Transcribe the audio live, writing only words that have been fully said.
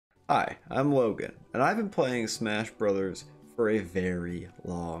Hi, I'm Logan, and I've been playing Smash Brothers for a very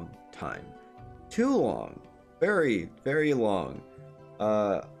long time. Too long. Very, very long.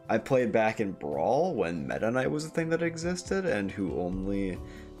 I played back in Brawl when Meta Knight was a thing that existed, and who only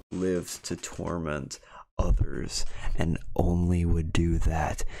lived to torment others, and only would do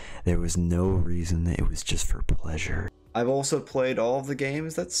that. There was no reason, it was just for pleasure. I've also played all of the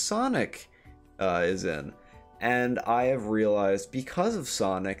games that Sonic is in. And I have realized, because of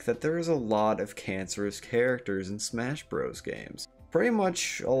Sonic, that there is a lot of cancerous characters in Smash Bros. Games. Pretty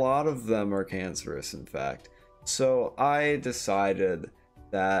much a lot of them are cancerous, in fact. So I decided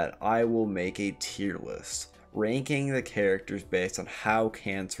that I will make a tier list, ranking the characters based on how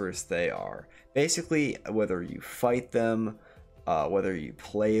cancerous they are. Basically, whether you fight them, whether you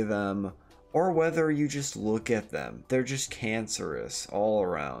play them, or whether you just look at them. They're just cancerous all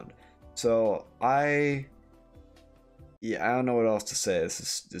around. So yeah, I don't know what else to say. This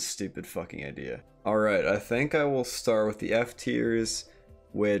is a stupid fucking idea. Alright, I think I will start with the F tiers,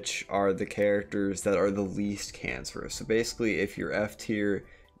 which are the characters that are the least cancerous. So basically, if you're F tier,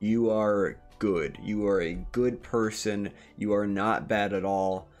 you are good. You are a good person. You are not bad at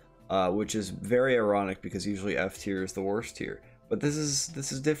all, which is very ironic because usually F tier is the worst tier. But this is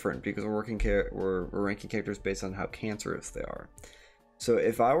different because we're ranking characters based on how cancerous they are. So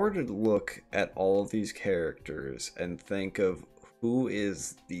if I were to look at all of these characters and think of who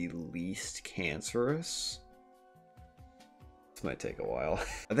is the least cancerous, this might take a while.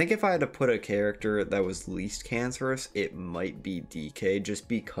 I think if I had to put a character that was least cancerous, it might be DK, just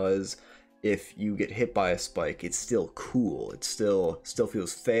because if you get hit by a spike, it's still cool. It still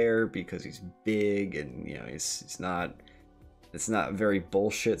feels fair because he's big and, you know, it's not very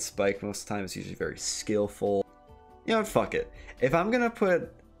bullshit spike most of the time. It's usually very skillful. You know, fuck it. If I'm gonna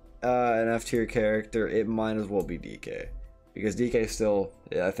put an F tier character, it might as well be DK. Because DK still,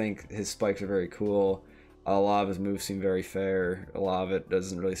 I think his spikes are very cool. A lot of his moves seem very fair. A lot of it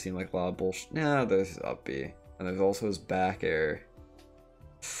doesn't really seem like a lot of bullshit. Nah, there's his up B. And there's also his back air.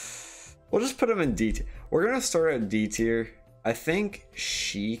 We'll just put him in D tier. We're gonna start at D tier. I think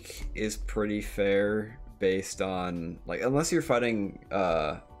Sheik is pretty fair based on, like, unless you're fighting,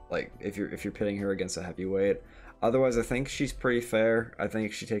 like, if you're pitting her against a heavyweight. Otherwise, I think she's pretty fair. I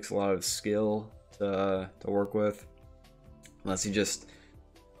think she takes a lot of skill to work with. Unless you just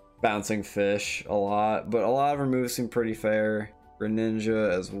bouncing fish a lot. But a lot of her moves seem pretty fair. Greninja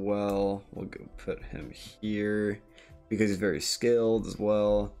as well. We'll go put him here because he's very skilled as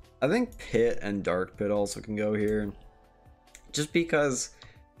well. I think Pit and Dark Pit also can go here. Just because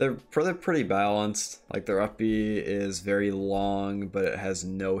they're pretty balanced. Like, their up B is very long, but it has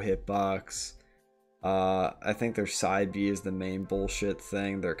no hitbox. I think their side B is the main bullshit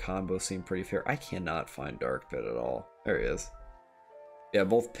thing. Their combos seem pretty fair. I cannot find Dark Pit at all. There he is. Yeah,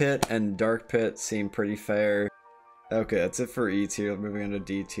 both Pit and Dark Pit seem pretty fair. Okay, that's it for E tier. Moving on to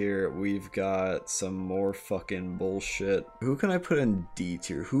D tier, we've got some more fucking bullshit. Who can I put in D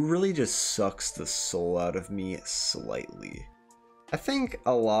tier? Who really just sucks the soul out of me slightly? I think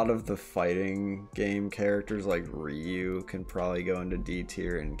a lot of the fighting game characters like Ryu can probably go into D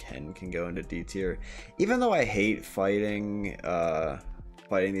tier, and Ken can go into D tier. Even though I hate fighting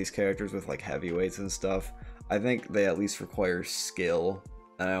these characters with like heavyweights and stuff, I think they at least require skill,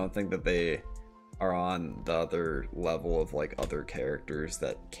 and I don't think that they are on the other level of like other characters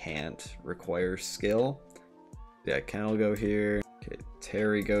that can't require skill. Yeah, Ken will go here. Okay,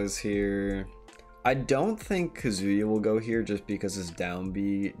 Terry goes here. I don't think Kazuya will go here just because his down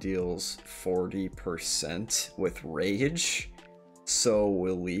B deals 40% with Rage. So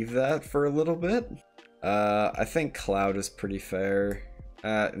we'll leave that for a little bit. I think Cloud is pretty fair.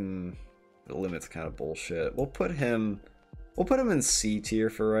 The limit's kind of bullshit. We'll put him in C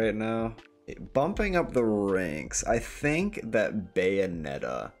tier for right now. Bumping up the ranks, I think that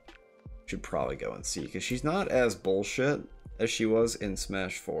Bayonetta should probably go in C because she's not as bullshit as she was in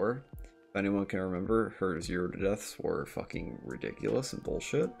Smash 4. If anyone can remember, her 0 to deaths were fucking ridiculous and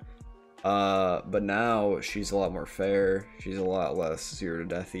bullshit. But now she's a lot more fair. She's a lot less 0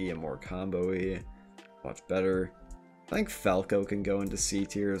 to deathy and more combo-y. Much better. I think Falco can go into C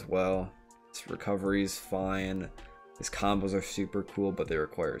tier as well. His recovery's fine. His combos are super cool, but they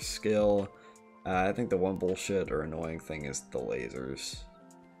require skill. I think the one bullshit or annoying thing is the lasers.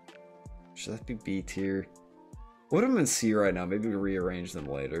 Should that be B tier? Put them in C right now. Maybe rearrange them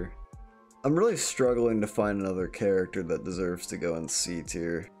later. I'm really struggling to find another character that deserves to go in C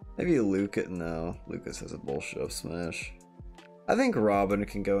tier. Maybe Lucas. No, Lucas has a bullshit up smash. I think Robin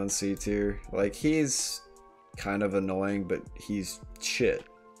can go in C tier. Like, he's kind of annoying, but he's shit.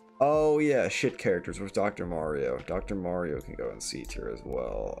 Oh yeah, shit characters with Dr. Mario. Dr. Mario can go in C tier as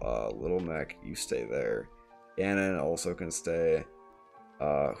well. Little Mac, you stay there. Ganon also can stay.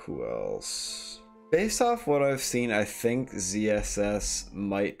 Who else? Based off what I've seen, I think ZSS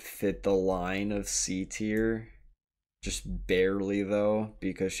might fit the line of C tier. Just barely though,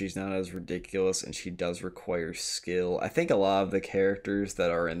 because she's not as ridiculous and she does require skill. I think a lot of the characters that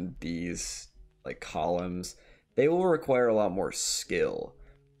are in these like columns, they will require a lot more skill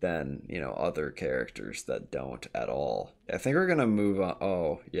than, you know, other characters that don't at all. I think we're gonna move on.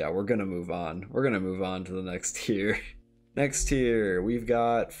 Oh yeah, we're gonna move on. We're gonna move on to the next tier. Next tier, we've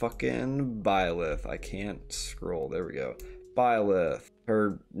got fucking Byleth. I can't scroll. There we go. Byleth.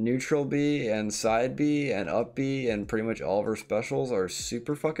 Her neutral B and side B and up B and pretty much all of her specials are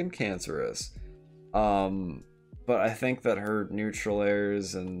super fucking cancerous. But I think that her neutral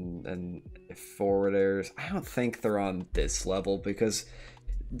airs and forward airs, I don't think they're on this level because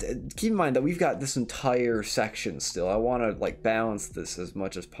keep in mind that we've got this entire section still. I want to like balance this as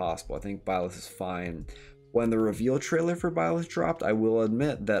much as possible. I think Byleth is fine. When the reveal trailer for Byleth dropped, I will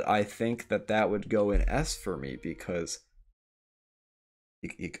admit that I think that that would go in S for me because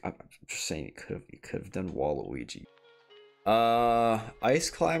I'm just saying you could have done Waluigi. Ice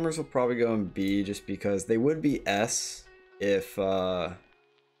Climbers will probably go in B just because they would be S if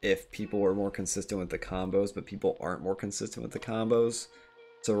people were more consistent with the combos, but people aren't more consistent with the combos.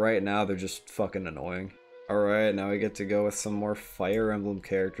 So right now they're just fucking annoying. Alright, now we get to go with some more Fire Emblem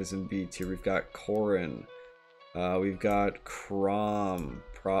characters in B tier. We've got Corrin. We've got Chrom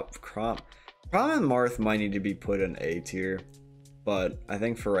and Marth might need to be put in A tier, but I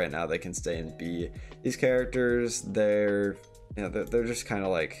think for right now they can stay in B. These characters, they're just kind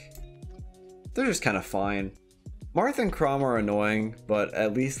of like, they're just kind of fine. Marth and Chrom are annoying, but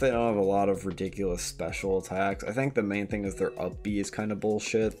at least they don't have a lot of ridiculous special attacks. I think the main thing is their up B is kind of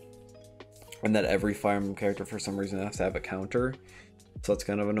bullshit, and that every Fire Emblem character for some reason has to have a counter, so that's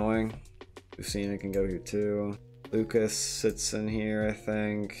kind of annoying. Lucina can go here too. Lucas sits in here, I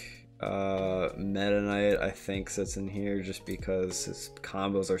think. Meta Knight, I think, sits in here just because his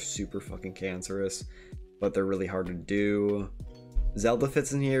combos are super fucking cancerous, but they're really hard to do. Zelda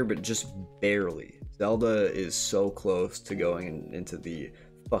fits in here, but just barely. Zelda is so close to going into the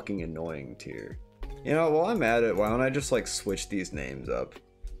fucking annoying tier. You know, while I'm at it, why don't I just like switch these names up?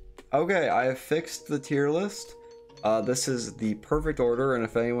 Okay, I have fixed the tier list. This is the perfect order, and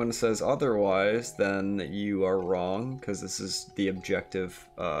if anyone says otherwise, then you are wrong, because this is the objective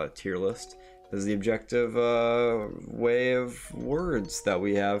tier list. This is the objective way of words that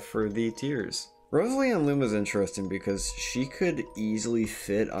we have for the tiers. Rosalie and Luma's interesting because she could easily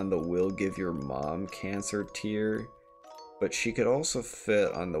fit on the will give your mom cancer tier, but she could also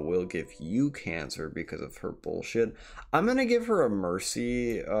fit on the will give you cancer because of her bullshit. I'm gonna give her a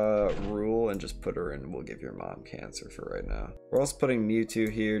mercy rule and just put her in will give your mom cancer for right now. We're also putting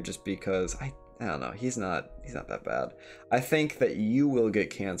Mewtwo here just because I don't know, he's not that bad. I think that you will get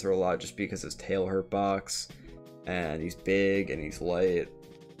cancer a lot just because his tail hurt box, and he's big and he's light.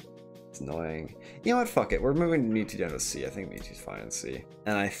 It's annoying. You know what, fuck it, we're moving Mewtwo down to C. I think Mewtwo's fine in C.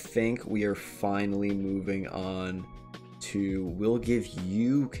 And I think we are finally moving on to will give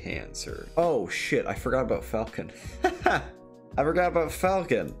you cancer. Oh shit, I forgot about Falcon. I forgot about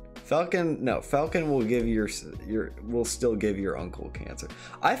Falcon. Falcon will give will still give your uncle cancer.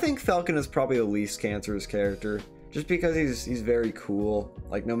 I think Falcon is probably the least cancerous character, just because he's very cool.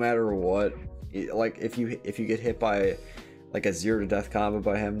 Like no matter what, like if you get hit by like a 0 to death combo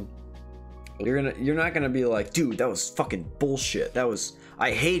by him, you're not gonna be like, dude, that was fucking bullshit.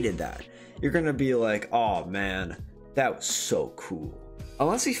 I hated that. You're gonna be like, oh man, that was so cool.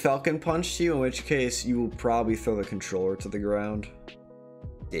 Unless he Falcon punched you, in which case you will probably throw the controller to the ground.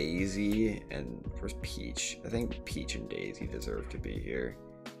 Daisy and where's Peach? I think Peach and Daisy deserve to be here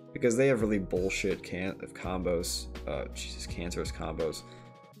because they have really bullshit combos. Jesus, cancerous combos.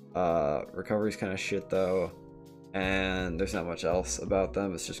 Recovery's kind of shit though, and there's not much else about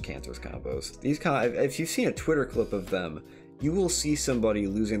them. It's just cancerous combos. If you've seen a Twitter clip of them, you will see somebody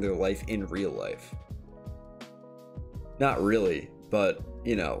losing their life in real life. Not really, but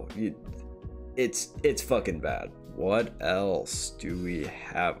you know, it's fucking bad. What else do we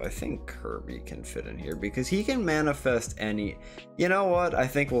have? I think Kirby can fit in here because he can manifest any. You know what? I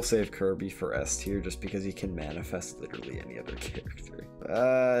think we'll save Kirby for S tier just because he can manifest literally any other character.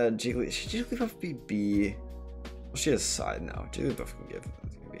 Jigglypuff. Should Jigglypuff be B? Well, she has side now. Jigglypuff can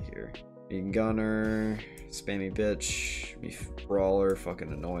be here. Gunner, spammy bitch, beef brawler,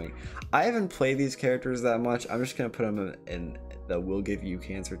 fucking annoying. I haven't played these characters that much. I'm just gonna put them in the will give you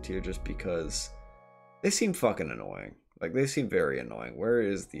cancer tier just because they seem fucking annoying. Like, they seem very annoying. Where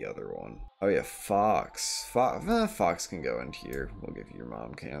is the other one? Oh yeah, Fox. Fox can go in here. We'll give your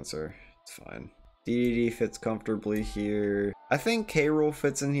mom cancer. It's fine. DDD fits comfortably here. I think K-Rool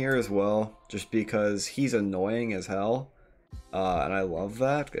fits in here as well, just because he's annoying as hell. And I love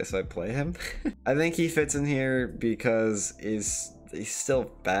that, because I play him. I think he fits in here because he's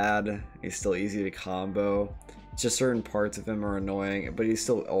still bad. He's still easy to combo. Just certain parts of him are annoying, but he's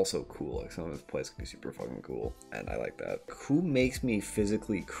still also cool. Like, some of his plays can be super fucking cool, and I like that. Who makes me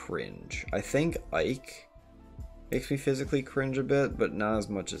physically cringe? I think Ike makes me physically cringe a bit, but not as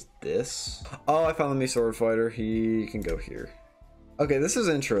much as this. Oh, I found the sword fighter. He can go here. Okay, this is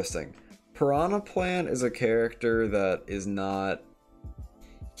interesting. Piranha Plant is a character that is not...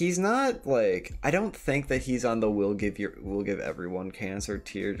 He's not, like... I don't think that he's on the will give everyone cancer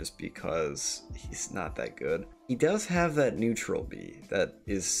tier just because he's not that good. He does have that neutral B that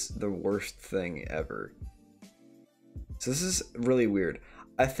is the worst thing ever. So this is really weird.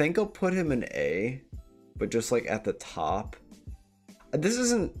 I think I'll put him in A, but just like at the top. This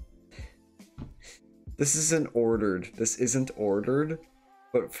isn't ordered. This isn't ordered,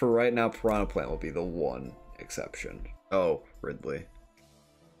 but for right now, Piranha Plant will be the one exception. Oh, Ridley.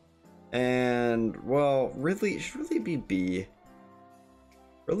 And, well, Ridley should really be B.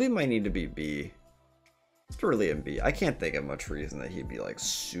 Ridley might need to be B. It's Ridley in B. I can't think of much reason that he'd be like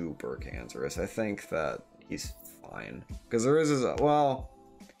super cancerous. I think that he's fine. Because there is his, well,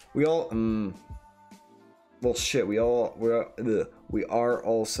 we all, well shit, we are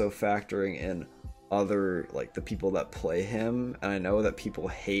also factoring in other, like, the people that play him. And I know that people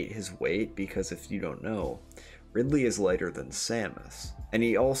hate his weight because if you don't know, Ridley is lighter than Samus. And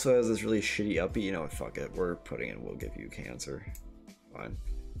he also has this really shitty upbeat. You know what, fuck it. We're putting in will give you cancer. Fine.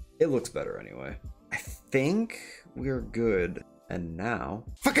 It looks better anyway. I think we're good. And now...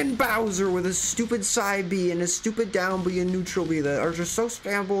 Fucking Bowser with his stupid side B and his stupid down B and neutral B that are just so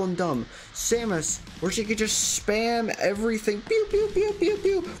spammable and dumb. Samus, where she could just spam everything. Pew, pew, pew, pew,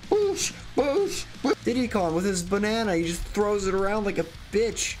 pew. Boosh, boosh, boosh. Diddy Kong with his banana. He just throws it around like a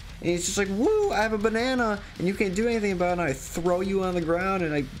bitch. And he's just like, woo, I have a banana, and you can't do anything about it. And I throw you on the ground,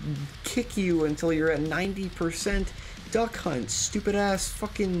 and I kick you until you're at 90%. Duck Hunt, stupid ass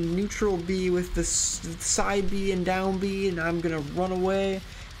fucking neutral B with the side B and down B, and I'm gonna run away.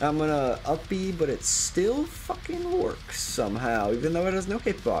 I'm gonna up B, but it still fucking works somehow, even though it has no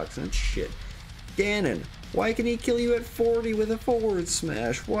hitbox and shit. Ganon, why can he kill you at 40 with a forward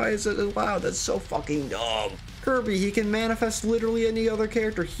smash? Why is it allowed? That's so fucking dumb. Kirby, he can manifest literally any other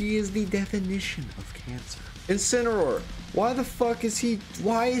character. He is the definition of cancer. Incineroar, why the fuck is he,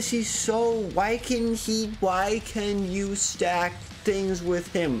 why can you stack things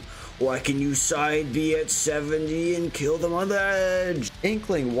with him? Why can you side B at 70 and kill them on the edge?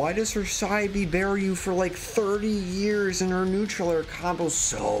 Inkling, why does her side B bury you for like 30 years and her neutral air combos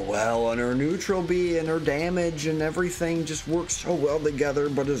so well, and her neutral B and her damage and everything just works so well together,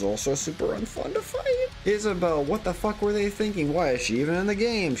 but is also super unfun to fight? Isabelle, what the fuck were they thinking? Why is she even in the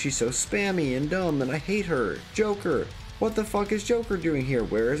game? She's so spammy and dumb and I hate her. Joker, what the fuck is Joker doing here?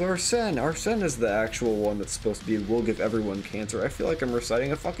 Where is Arsene? Arsene is the actual one that's supposed to be will give everyone cancer. I feel like I'm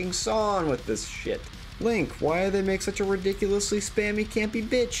reciting a fucking song with this shit. Link, why do they make such a ridiculously spammy campy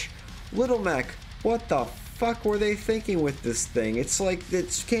bitch? Little Mac, what the fuck were they thinking with this thing? It's like,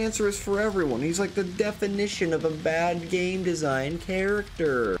 it's cancerous for everyone. He's like the definition of a bad game design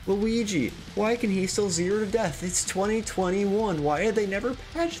character. Luigi, why can he still zero to death? It's 2021. Why did they never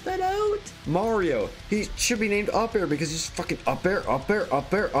patch that out? Mario, he should be named Up Air because he's fucking up air, up air,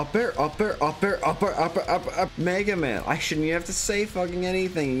 up air, up air, up air, up air, up air, up air, up air, up. Mega Man, I shouldn't even have to say fucking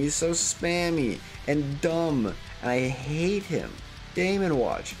anything. He's so spammy and dumb, and I hate him. Game &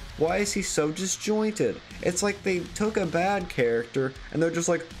 Watch, why is he so disjointed? It's like they took a bad character and they're just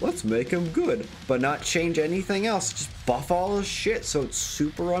like, let's make him good, but not change anything else. Just buff all his shit so it's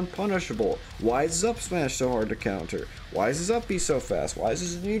super unpunishable. Why is his up smash so hard to counter? Why is his up B so fast? Why is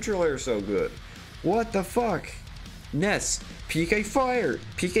his neutral air so good? What the fuck? Ness, PK Fire,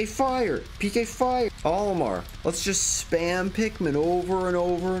 PK Fire, PK Fire. Olimar, let's just spam Pikmin over and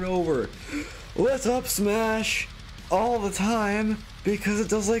over and over. Let's up smash all the time because it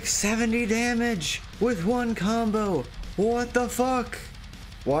does like 70 damage with one combo. What the fuck?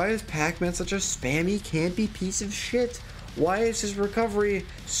 Why is Pac-Man such a spammy, campy piece of shit? Why is his recovery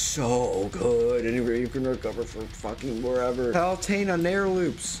so good? Anywhere you can recover from fucking wherever. Palutena Nair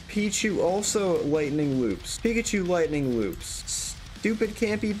loops. Pichu also lightning loops. Pikachu lightning loops. Stupid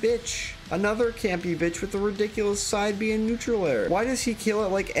campy bitch. Another campy bitch with a ridiculous side B and neutral air. Why does he kill it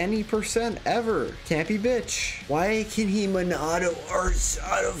like any percent ever? Campy bitch. Why can he Monado arts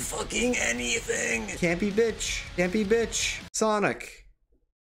out of fucking anything? Campy bitch. Campy bitch. Sonic.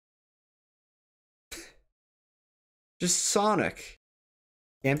 Just Sonic.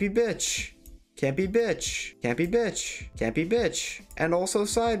 Campy bitch. Campy bitch. Campy bitch. Campy bitch. And also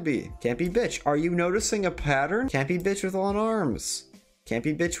side B. Campy bitch. Are you noticing a pattern? Campy bitch with long arms.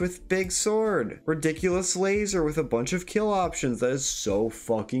 Campy bitch with big sword. Ridiculous laser with a bunch of kill options. That is so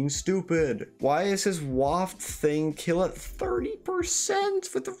fucking stupid. Why is his waft thing kill at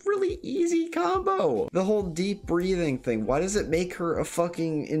 30% with a really easy combo? The whole deep breathing thing. Why does it make her a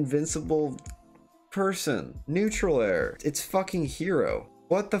fucking invincible person? Neutral air. It's fucking hero.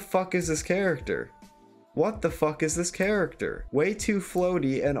 What the fuck is this character? What the fuck is this character? Way too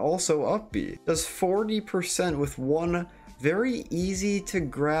floaty and also upbeat. Does 40% with one very easy to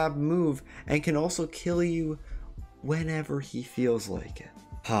grab move and can also kill you whenever he feels like it.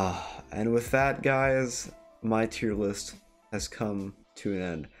 And with that, guys, my tier list has come to an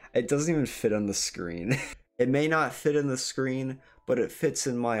end. It doesn't even fit on the screen. It may not fit in the screen, but it fits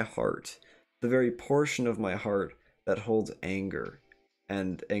in my heart. The very portion of my heart that holds anger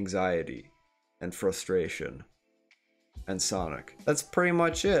and anxiety and frustration and Sonic. That's pretty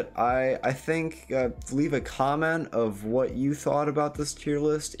much it. I think leave a comment of what you thought about this tier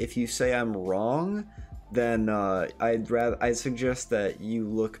list. If you say I'm wrong, then I'd suggest that you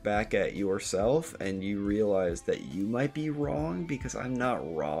look back at yourself and you realize that you might be wrong, because I'm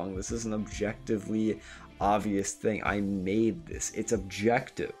not wrong. This is an objectively obvious thing. I made this. It's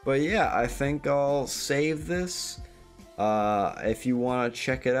objective. But yeah, I think I'll save this. If you want to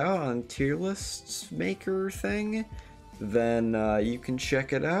check it out on tier lists maker thing, then you can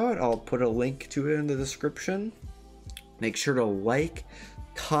check it out. I'll put a link to it in the description. Make sure to like,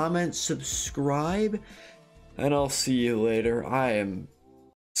 comment, subscribe, and I'll see you later. I am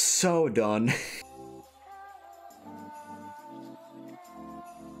so done.